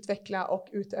utveckla och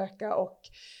utöka. Och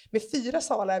med 4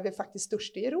 salar är vi faktiskt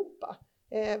störst i Europa.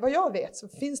 Vad jag vet så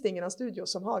finns det ingen annan studio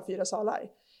som har 4 salar.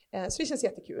 Så det känns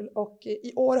jättekul. Och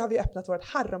i år har vi öppnat vårt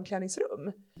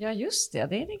herromklädningsrum. Ja just det är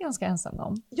ni ganska ensamma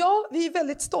om. Ja, vi är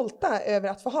väldigt stolta över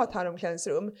att få ha ett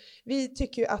herromklädningsrum. Vi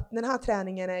tycker ju att den här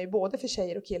träningen är ju både för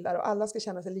tjejer och killar och alla ska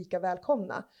känna sig lika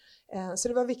välkomna. Så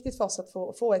det var viktigt för oss att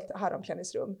få ett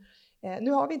herromklädningsrum.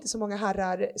 Nu har vi inte så många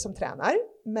herrar som tränar,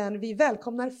 men vi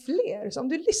välkomnar fler. Så om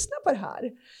du lyssnar på det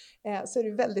här så är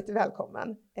du väldigt välkommen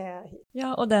hit.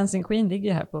 Ja, och Dancing Queen ligger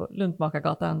ju här på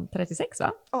Luntmakargatan 36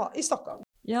 va? Ja, i Stockholm.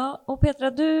 Ja, och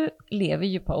Petra, du lever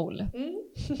ju pole.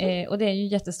 Och det är ju en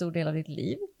jättestor del av ditt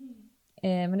liv.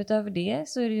 Men utöver det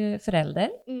så är du ju förälder.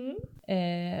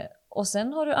 Och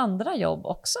sen har du andra jobb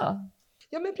också.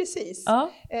 Ja men precis. Ja.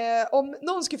 Om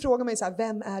någon skulle fråga mig så här,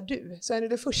 vem är du? Så är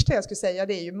det första jag skulle säga,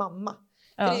 det är ju mamma.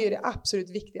 Ja. För det är ju det absolut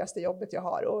viktigaste jobbet jag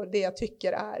har och det jag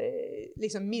tycker är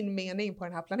liksom min mening på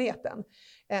den här planeten.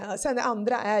 Sen det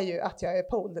andra är ju att jag är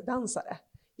pole-dansare.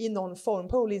 I någon form,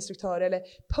 pole-instruktör eller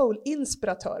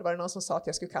pole-inspiratör var det någon som sa att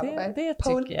jag skulle kalla mig. Det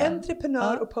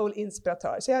pole-entreprenör och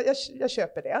pole-inspiratör. Så jag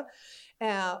köper det.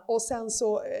 Och sen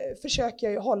så försöker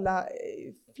jag ju hålla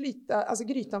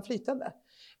grytan flytande.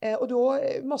 Och då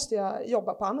måste jag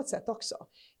jobba på annat sätt också.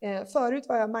 Förut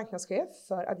var jag marknadschef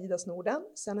för Adidas Norden.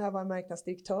 Sen har jag varit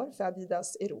marknadsdirektör för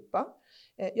Adidas Europa.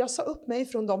 Jag sa upp mig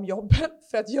från de jobben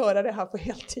för att göra det här på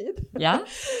heltid. Ja,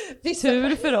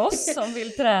 tur för oss som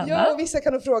vill träna. Ja, och vissa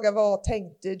kan nog fråga, vad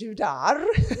tänkte du där?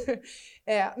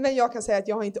 Men jag kan säga att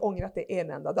jag har inte ångrat det en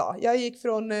enda dag. Jag gick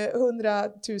från 100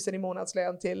 000 i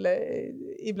månadslön till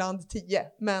ibland 10.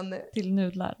 Till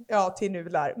nudlar. Ja, till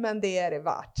nudlar. Men det är det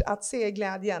värt. Att se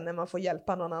glädjen när man får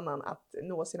hjälpa någon annan att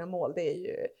nå sina mål, det är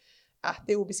ju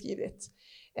det är obeskrivligt.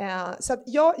 Så att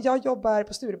jag jobbar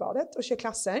på Sturebadet och kör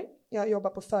klasser. Jag jobbar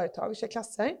på företag och kör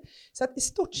klasser. Så att i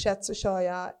stort sett så kör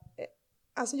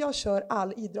jag kör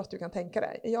all idrott du kan tänka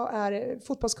dig. Jag är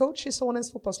fotbollscoach i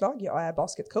sonens fotbollslag. Jag är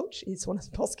basketcoach i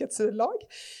sonens basketlag.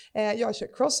 Jag kör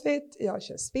crossfit, jag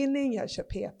kör spinning, jag kör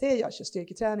PT, jag kör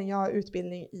styrketräning. Jag har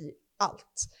utbildning i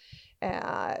allt.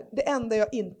 Det enda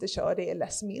jag inte kör det är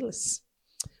Les Mills.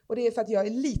 Och det är för att jag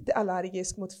är lite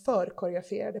allergisk mot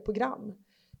förkoreograferade program.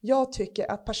 Jag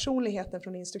tycker att personligheten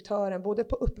från instruktören, både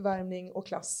på uppvärmning och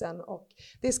klassen, och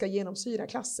det ska genomsyra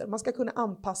klassen. Man ska kunna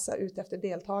anpassa ut efter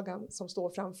deltagaren som står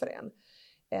framför en.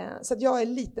 Så att jag är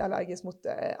lite allergisk mot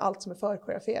allt som är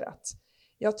förkoreograferat.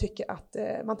 Jag tycker att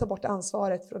man tar bort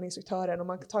ansvaret från instruktören och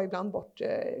man tar ibland bort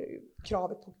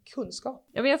kravet på kunskap.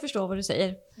 Ja, men jag förstår vad du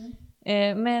säger.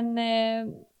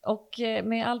 Och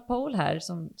med all pole här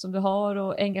som du har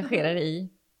och engagerar dig i,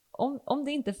 om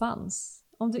det inte fanns,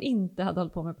 om du inte hade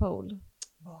hållit på med pole,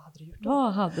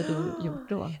 vad hade du gjort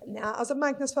då? Nej, alltså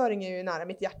marknadsföring är ju nära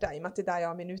mitt hjärta i och med att det är där jag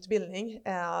har min utbildning.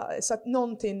 Så att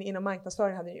någonting inom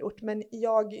marknadsföring hade jag gjort. Men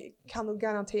jag kan nog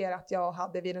garantera att jag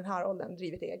hade vid den här åldern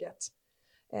drivit eget.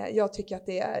 Jag tycker att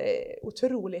det är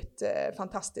otroligt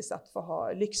fantastiskt att få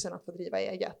ha lyxen att få driva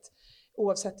eget.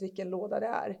 Oavsett vilken låda det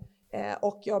är.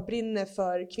 Och jag brinner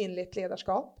för kvinnligt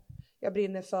ledarskap. Jag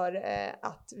brinner för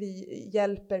att vi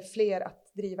hjälper fler att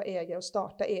driva eget och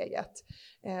starta eget.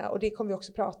 Och det kommer vi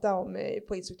också prata om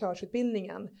på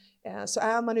instruktörsutbildningen. Så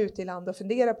är man ute i land och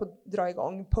funderar på att dra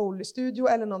igång pole-studio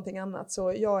eller någonting annat,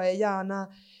 så jag är gärna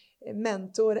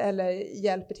mentor eller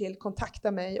hjälper till,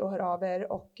 kontakta mig och hör av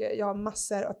er. Och jag har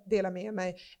massor att dela med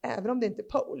mig, även om det inte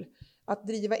är pole. Att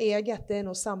driva eget, det är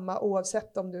nog samma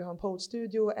oavsett om du har en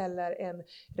pole-studio eller en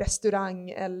restaurang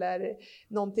eller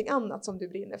någonting annat som du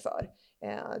brinner för.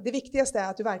 Det viktigaste är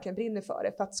att du verkligen brinner för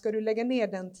det. För att ska du lägga ner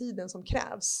den tiden som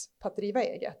krävs på att driva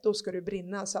eget, då ska du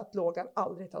brinna så att lågan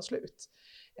aldrig tar slut.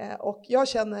 Och jag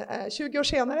känner 20 år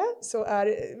senare så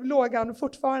är lågan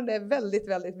fortfarande väldigt,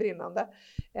 väldigt brinnande.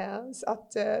 Så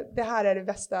att det här är det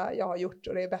bästa jag har gjort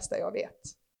och det är det bästa jag vet.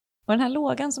 Och den här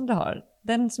lågan som du har,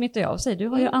 den smittar ju av sig. Du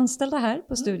har ju anställda här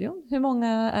på studion. Hur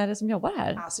många är det som jobbar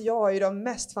här? Alltså jag har ju de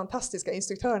mest fantastiska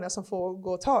instruktörerna som får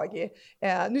gå tag i.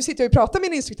 Nu sitter jag och pratar med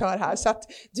en instruktör här, så att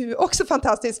du är också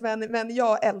fantastisk, men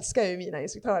jag älskar ju mina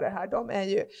instruktörer här. De är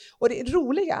ju, och det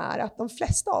roliga är att de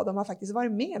flesta av dem har faktiskt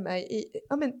varit med mig i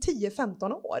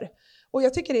 10-15 år. Och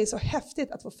jag tycker det är så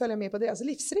häftigt att få följa med på deras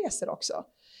livsresor också.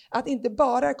 Att inte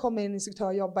bara komma en instruktör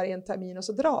och jobbar en termin och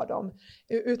så drar de.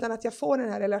 Utan att jag får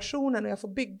den här relationen och jag får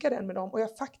bygga den med dem. Och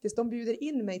de bjuder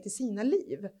in mig till sina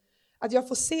liv. Att jag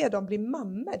får se dem bli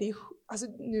mammor, det är, alltså,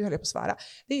 nu höll jag på att svära.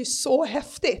 Det är ju så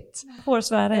häftigt. Får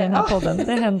svära i den här podden,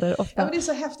 det händer ofta. Ja, men det är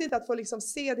så häftigt att få liksom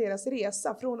se deras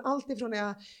resa. Från allt ifrån när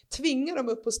jag tvingar dem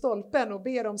upp på stolpen och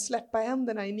ber dem släppa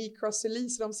händerna i knee cross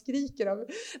release. Och de skriker av,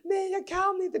 nej jag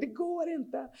kan inte, det går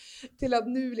inte. Till att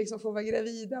nu liksom få vara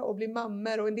gravida och bli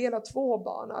mammor och en del har 2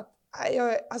 barn.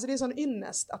 Alltså det är sån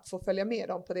ynnest att få följa med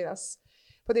dem på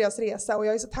deras resa, och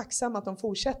jag är så tacksam att de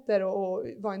fortsätter och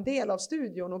vara en del av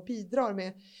studion och bidrar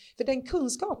med, för den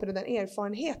kunskapen och den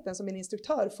erfarenheten som en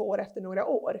instruktör får efter några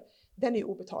år, den är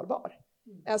obetalbar.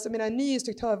 Alltså en ny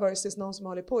instruktör versus någon som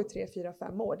håller på i 3, 4,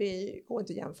 5 år, det går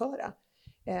inte att jämföra.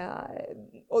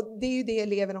 Och det är ju det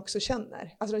eleven också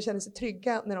känner. Alltså de känner sig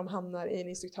trygga när de hamnar i en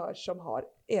instruktör som har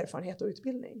erfarenhet och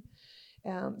utbildning.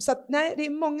 Så att, nej, det är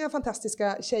många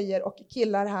fantastiska tjejer och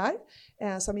killar här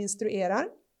som instruerar.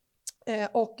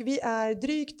 Och vi är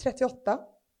drygt 38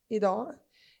 idag.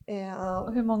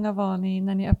 Och hur många var ni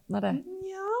när ni öppnade?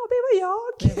 Ja, det var jag.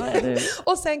 Det var du.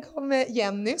 Och sen kom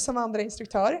Jenny som andra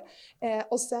instruktör.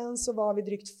 Och sen så var vi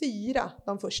drygt 4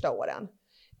 de första åren.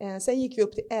 Sen gick vi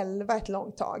upp till 11 ett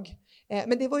långt tag.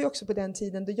 Men det var ju också på den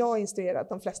tiden då jag instruerade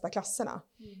de flesta klasserna.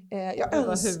 Du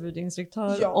var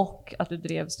huvudinstruktör och att du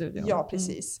drev studion. Ja,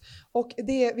 precis. Och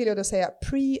det vill jag då säga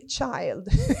pre-child.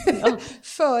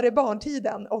 Före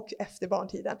barntiden och efter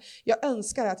barntiden. Jag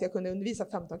önskar att jag kunde undervisa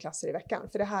 15 klasser i veckan.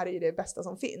 För det här är ju det bästa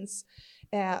som finns.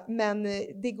 Men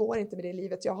det går inte med det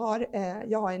livet jag har.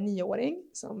 Jag har en 9-åring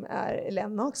som är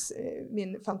Lennox,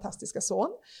 min fantastiska son.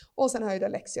 Och sen har jag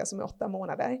Alexia som är 8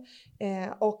 månader.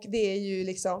 Och det är ju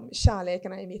liksom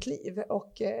kärlekarna i mitt liv.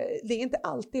 Och det är inte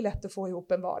alltid lätt att få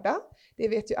ihop en vardag. Det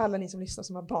vet ju alla ni som lyssnar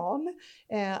som har barn.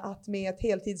 Att med ett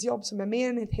heltidsjobb som är mer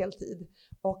än ett heltid.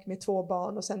 Och med 2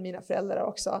 barn och sen mina föräldrar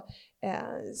också.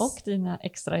 Och dina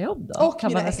extrajobb då? Och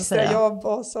mina extrajobb.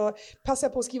 Och så passar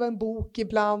jag på att skriva en bok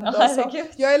ibland. Och så.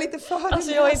 Jag är lite för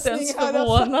alltså jag är inte ens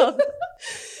förvånad.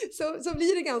 så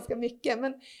blir det ganska mycket.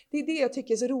 Men det är det jag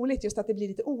tycker är så roligt, just att det blir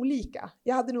lite olika.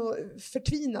 Jag hade nog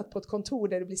förtvinat på ett kontor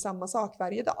där det blir samma sak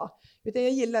varje dag. Utan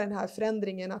jag gillar den här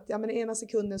förändringen att ena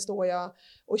sekunden står jag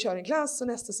och kör en klass och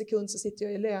nästa sekund så sitter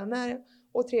jag i löner.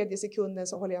 Och 3:e sekunden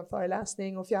så håller jag en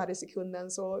föreläsning och 4:e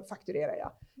sekunden så fakturerar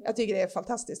jag. Jag tycker det är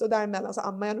fantastiskt. Och däremellan så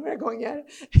ammar jag några gånger.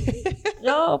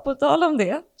 Ja, och på tal om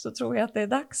det så tror jag att det är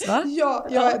dags, va? Ja,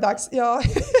 jag är dags. Ja.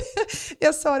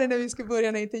 Jag sa det när vi skulle börja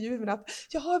den här intervjun att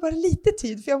jag har bara lite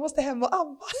tid för jag måste hem och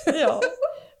amma. Ja,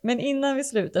 men innan vi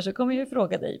slutar så kommer jag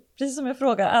fråga dig, precis som jag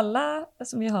frågar alla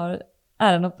som jag har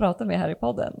äran att prata med här i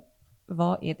podden.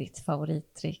 Vad är ditt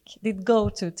favorittrick? Ditt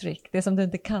go-to-trick? Det som du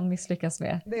inte kan misslyckas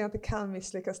med? Det jag inte kan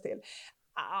misslyckas till?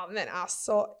 Men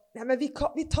alltså, men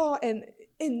vi tar en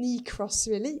knee cross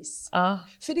release.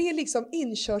 För det är liksom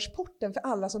inkörsporten för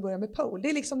alla som börjar med pole. Det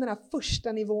är liksom den här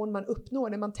första nivån man uppnår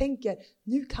när man tänker,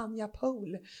 nu kan jag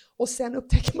pole. Och sen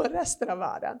upptäcker man resten av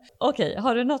världen. Okej,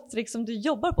 har du något trick som du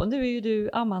jobbar på? Nu är ju du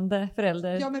ammande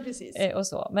förälder. Ja, men precis. Och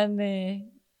så, men...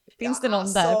 Finns det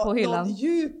någon där på hyllan? Någon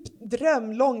djup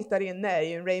dröm långt där inne är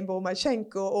ju en Rainbow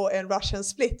Marchenko och en Russian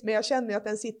Split. Men jag känner att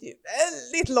den sitter ju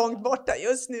väldigt långt borta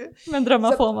just nu. Men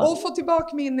drömmar får man. Och få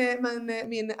tillbaka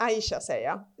min Aisha säger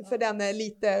jag. För den är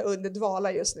lite under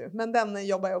dvala just nu. Men den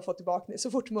jobbar jag att få tillbaka nu.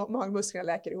 Så fort magmusklerna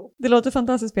läker ihop. Det låter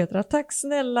fantastiskt Petra. Tack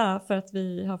snälla för att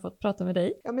vi har fått prata med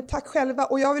dig. Ja, men tack själva.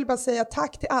 Och jag vill bara säga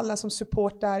tack till alla som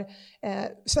supportar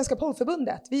Svenska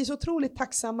Polförbundet. Vi är så otroligt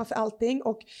tacksamma för allting.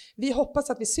 Och vi hoppas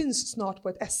att vi syns snart på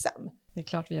ett SM. Det är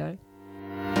klart vi gör.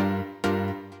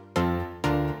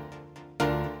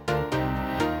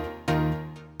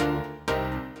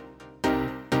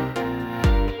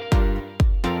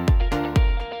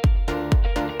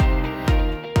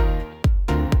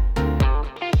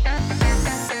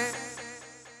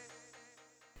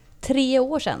 Tre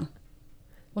år sedan.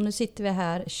 Och nu sitter vi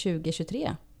här 2023.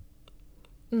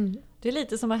 Det är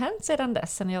lite som har hänt sedan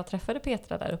dess, sen jag träffade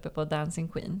Petra där uppe på Dancing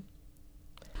Queen.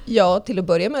 Ja, till att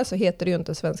börja med så heter det ju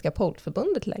inte Svenska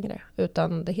Poleförbundet längre,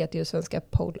 utan det heter ju Svenska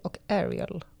Pole- och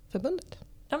Aerial-förbundet.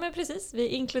 Ja men precis, vi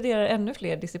inkluderar ännu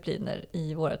fler discipliner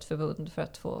i vårt förbund för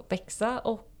att få växa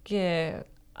och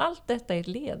allt detta är ett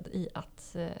led i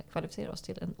att kvalificera oss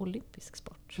till en olympisk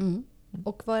sport.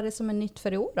 Och vad är det som är nytt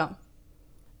för i år då?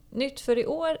 Nytt för i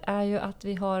år är ju att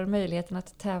vi har möjligheten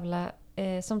att tävla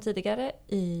som tidigare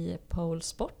i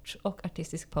polesport och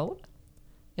artistisk pole.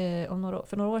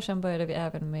 För några år sedan började vi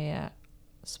även med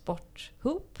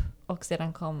sporthoop och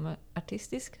sedan kom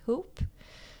artistisk hoop.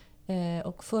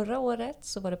 Och förra året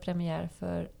så var det premiär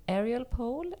för aerial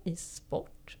pole i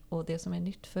sport. Och det som är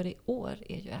nytt för i år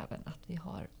är ju även att vi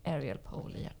har aerial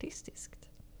pole i artistiskt.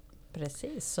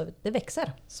 Precis, så det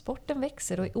växer. Sporten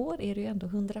växer och i år är det ju ändå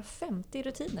 150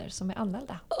 rutiner som är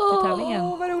anmälda till tävlingen.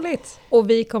 Åh, vad roligt! Och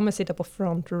vi kommer sitta på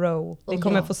front row. Vi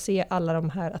kommer få se alla de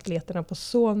här atleterna på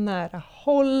så nära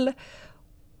håll.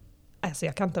 Alltså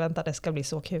jag kan inte vänta, det ska bli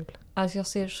så kul. Alltså jag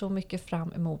ser så mycket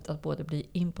fram emot att både bli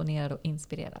imponerad och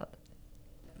inspirerad.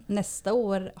 Nästa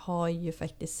år har ju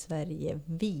faktiskt Sverige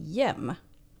VM.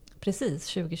 Precis,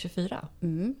 2024.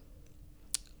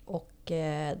 Och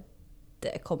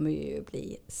det kommer ju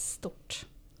bli stort.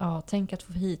 Ja, tänk att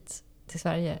få hit till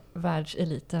Sverige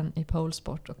världseliten i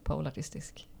polesport och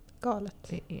polartistisk. Galet.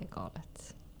 Det är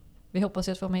galet. Vi hoppas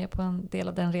ju att få med på en del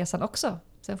av den resan också.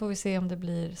 Sen får vi se om det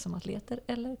blir som atleter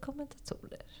eller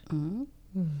kommentatorer.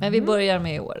 Men vi börjar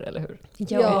med i år, eller hur?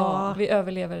 Ja. Vi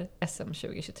överlever SM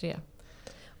 2023.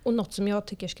 Och något som jag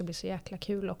tycker ska bli så jäkla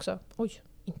kul också. Oj,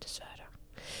 inte svära.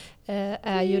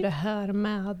 Är ju det här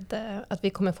med att vi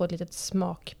kommer få ett litet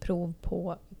smakprov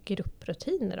på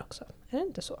grupprutiner också. Är det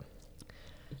inte så?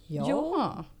 Ja.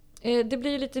 Jo, det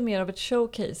blir lite mer av ett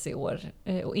showcase i år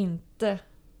och inte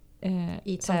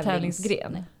som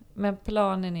tävlingsgren. Nej. Men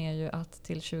planen är ju att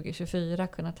till 2024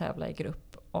 kunna tävla i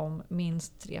grupp om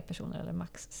minst 3 personer eller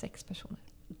max 6 personer.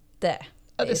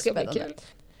 Det ska bli kul.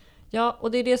 Ja,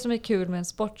 och det är det som är kul med en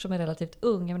sport som är relativt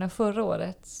ung. Jag menar, förra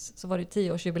året så var det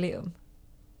 10-årsjubileum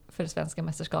för det svenska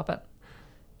mästerskapen.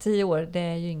 10 år, det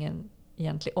är ju ingen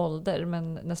egentlig ålder,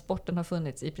 men när sporten har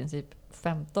funnits i princip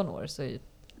 15 år så är ju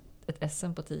ett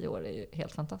SM på 10 år är ju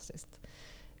helt fantastiskt.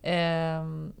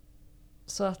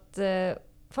 Så att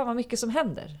fan vad mycket som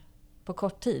händer på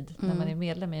kort tid när man är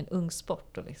medlem i en ung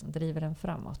sport och liksom driver den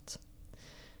framåt.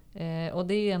 Och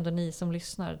det är ju ändå ni som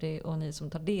lyssnar och ni som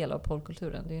tar del av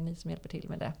polkulturen. Det är ju ni som hjälper till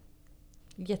med det.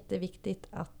 Jätteviktigt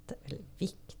eller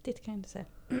viktigt kan jag inte säga.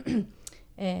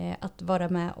 Att vara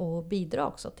med och bidra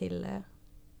också till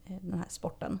den här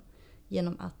sporten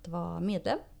genom att vara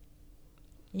medlem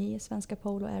i Svenska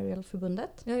Pole- och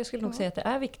Aerial-förbundet. Ja, jag skulle nog säga att det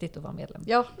är viktigt att vara medlem.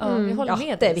 Ja, jag håller med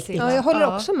det dig. är viktigt. Ja, jag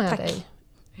håller också med dig.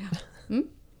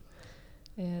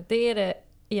 Det är det,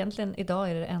 egentligen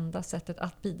idag är det enda sättet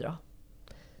att bidra.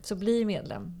 Så bli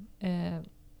medlem.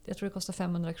 Jag tror det kostar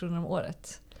 500 kronor om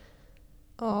året.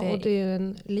 Ja, och det är ju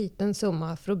en liten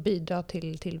summa för att bidra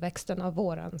till tillväxten av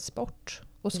våran sport.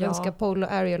 Och Svenska Pole-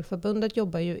 och Aerial-förbundet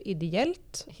jobbar ju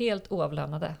ideellt. Helt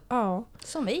oavlönade. Ja.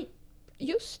 Som vi.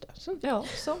 Just det.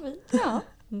 Som vi. Ja.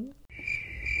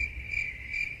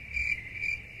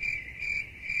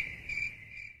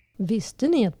 Visste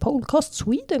ni att Polecast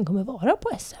Sweden kommer vara på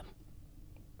SM?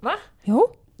 Va?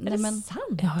 Jo. Är det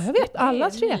sant? Ja, jag vet. Alla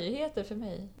 3. Det är nyheter för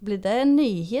mig. Blir det en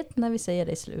nyhet när vi säger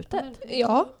det i slutet?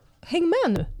 Ja. Häng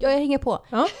med nu. Ja, jag hänger på.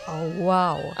 Ja. Oh,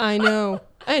 wow. I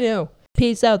know.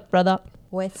 Peace out, brother.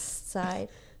 West side.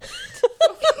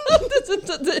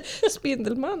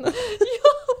 Spindelmannen.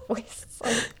 Ja, West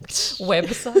side.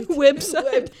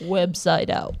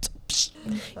 Website out.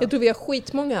 Jag tror vi har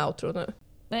skitmånga outro nu.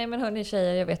 Nej men hörni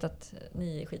tjejer, jag vet att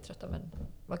ni är skittrötta men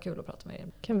vad kul att prata med er.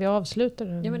 Kan vi avsluta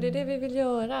den? Ja men det är det vi vill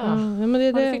göra. Ja, men det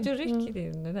är det. Fick du ryck i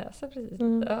din näsa precis?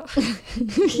 Ja.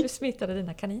 Du smittade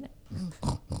dina kaniner.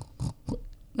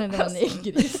 Nej, det var en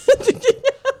gris.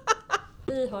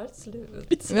 Vi har ett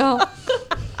slut. Ja.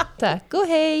 Tack och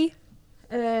hej.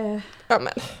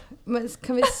 Amen. Men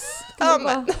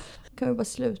kan vi bara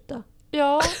sluta?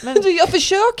 Ja, men jag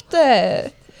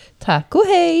försökte. Tack och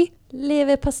hej.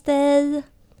 Leverpastej.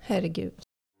 Herregud.